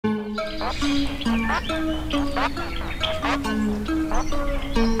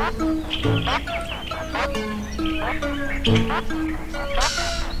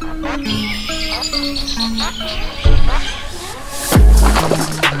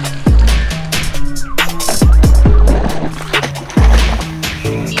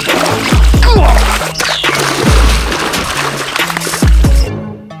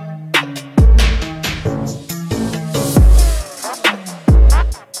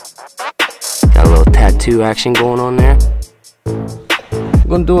Tattoo action going on there. I'm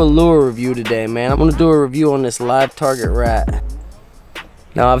gonna do a lure review today, man. I'm gonna do a review on this live target rat.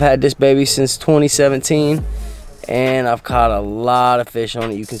 Now, I've had this baby since 2017 and I've caught a lot of fish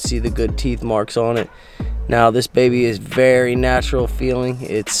on it. You can see the good teeth marks on it. Now, this baby is very natural feeling.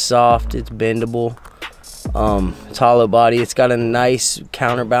 It's soft, it's bendable, it's hollow body. It's got a nice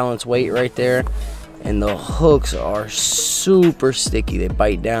counterbalance weight right there. And the hooks are super sticky. They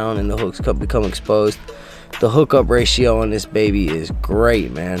bite down and the hooks become exposed. The hookup ratio on this baby is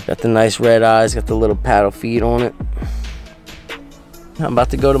great, man. Got the nice red eyes, got the little paddle feet on it. I'm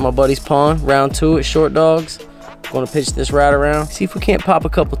about to go to my buddy's pond, round 2 at Short Dogs. Gonna pitch this rat around, see if we can't pop a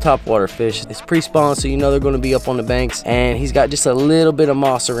couple topwater fish. It's pre-spawn, so you know they're gonna be up on the banks. And he's got just a little bit of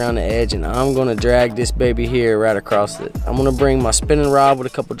moss around the edge, and I'm gonna drag this baby here right across it. I'm gonna bring my spinning rod with a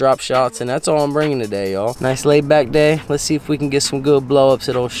couple drop shots, and that's all I'm bringing today, y'all. Nice laid back day. Let's see if we can get some good blow-ups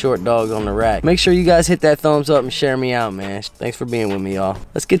at old Short Dogs on the rack. Make sure you guys hit that thumbs up and share me out, man. Thanks for being with me, y'all.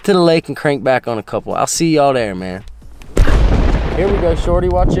 Let's get to the lake and crank back on a couple. I'll see y'all there, man. Here we go, Shorty,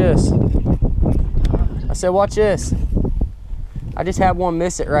 watch this. I said, watch this. I just had one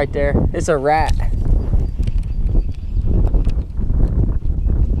miss it right there. It's a rat.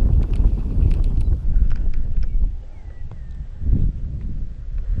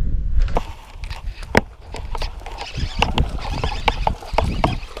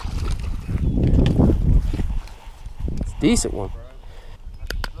 It's a decent one.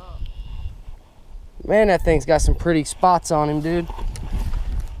 Man, that thing's got some pretty spots on him, dude.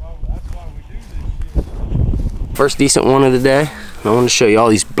 First decent one of the day. I want to show you all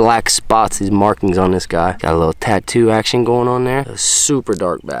these black spots, these markings on this guy. Got a little tattoo action going on there. A super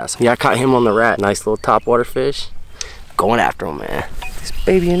dark bass. Yeah, I caught him on the rat. Nice little topwater fish. Going after him, man. This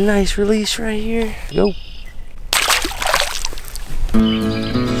baby a nice release right here. Go.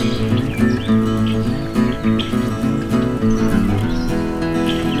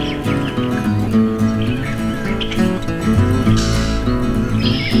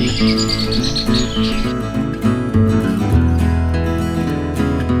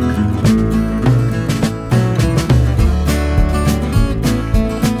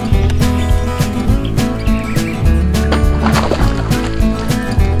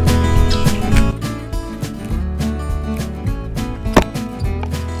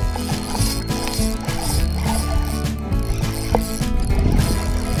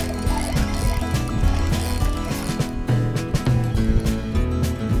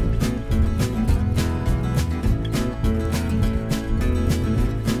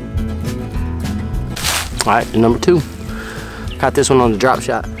 All right, number 2. Caught this one on the drop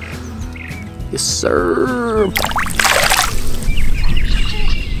shot. Yes, sir.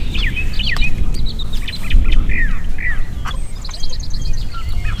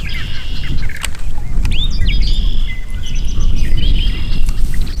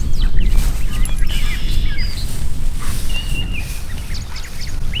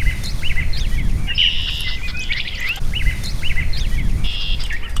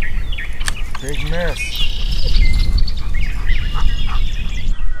 Big miss.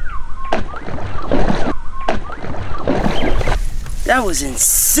 That was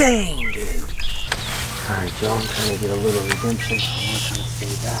insane, dude. All right, Joe, I'm trying to get a little redemption. I'm trying to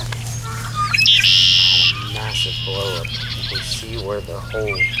stay back. Massive blow up. You can see where the hole is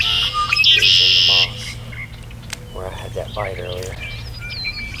in the moss, where I had that bite earlier.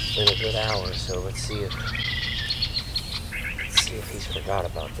 It's been a good hour, so let's see if he's forgot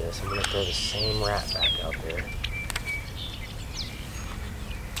about this. I'm gonna throw the same rat back out there.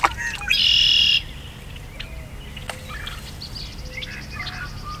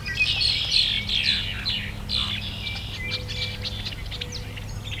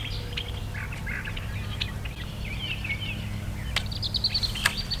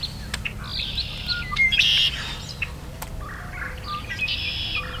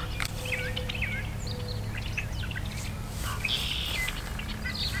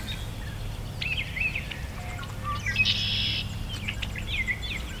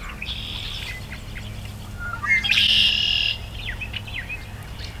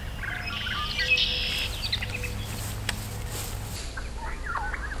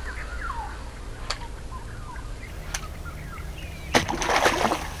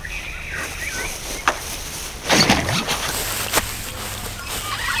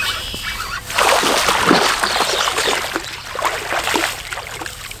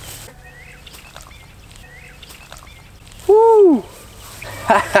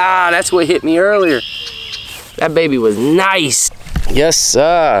 That's what hit me earlier. That baby was nice. Yes,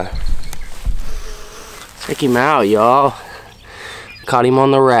 sir. Check him out, y'all. Caught him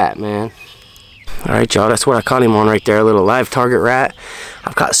on the rat, man. All right, y'all, that's what I caught him on right there, a little live target rat.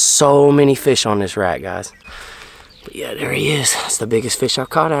 I've got so many fish on this rat, guys. But yeah, there he is. That's the biggest fish I've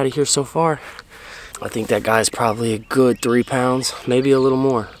caught out of here so far. I think that guy's probably a good 3 pounds, maybe a little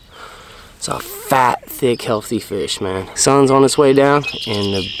more. It's a fat, thick, healthy fish, man. Sun's on its way down,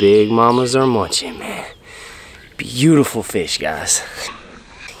 and the big mamas are munching, man. Beautiful fish, guys.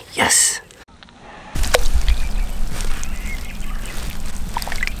 Yes.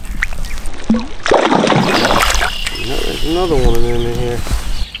 There's another one of them in here.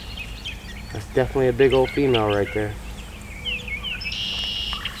 That's definitely a big old female right there.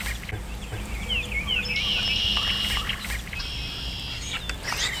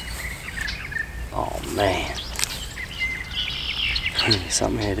 Oh man.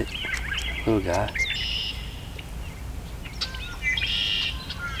 Something hit it. Little guy.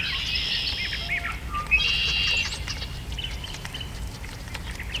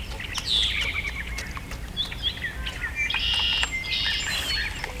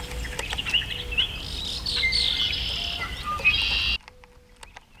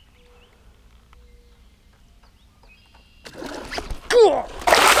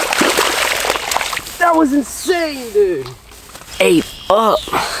 That was insane, dude. Ate up.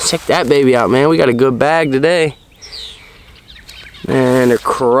 Check that baby out, man. We got a good bag today. Man, they're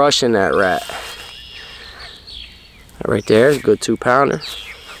crushing that rat. That right there is a good 2 pounder.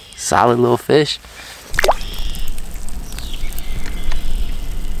 Solid little fish.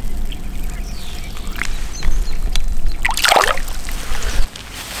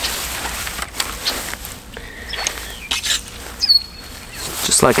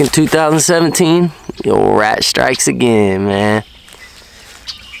 Just like in 2017, the old rat strikes again, man.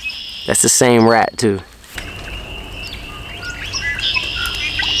 That's the same rat, too.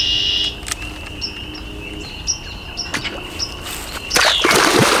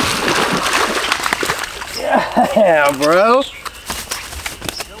 Yeah, bro.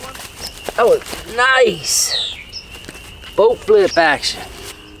 That was nice. Boat flip action.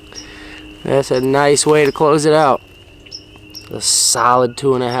 That's a nice way to close it out. A solid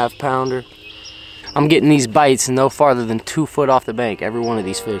 2.5 pounder. I'm getting these bites no farther than 2 foot off the bank, every one of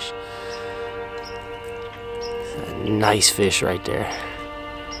these fish. A nice fish right there.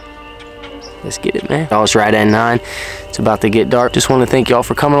 Let's get it, man. I was right at 9. It's about to get dark. Just want to thank y'all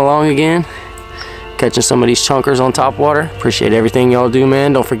for coming along again. Catching some of these chunkers on top water. Appreciate everything y'all do,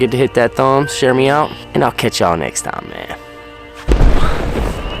 man. Don't forget to hit that thumb, share me out, and I'll catch y'all next time, man.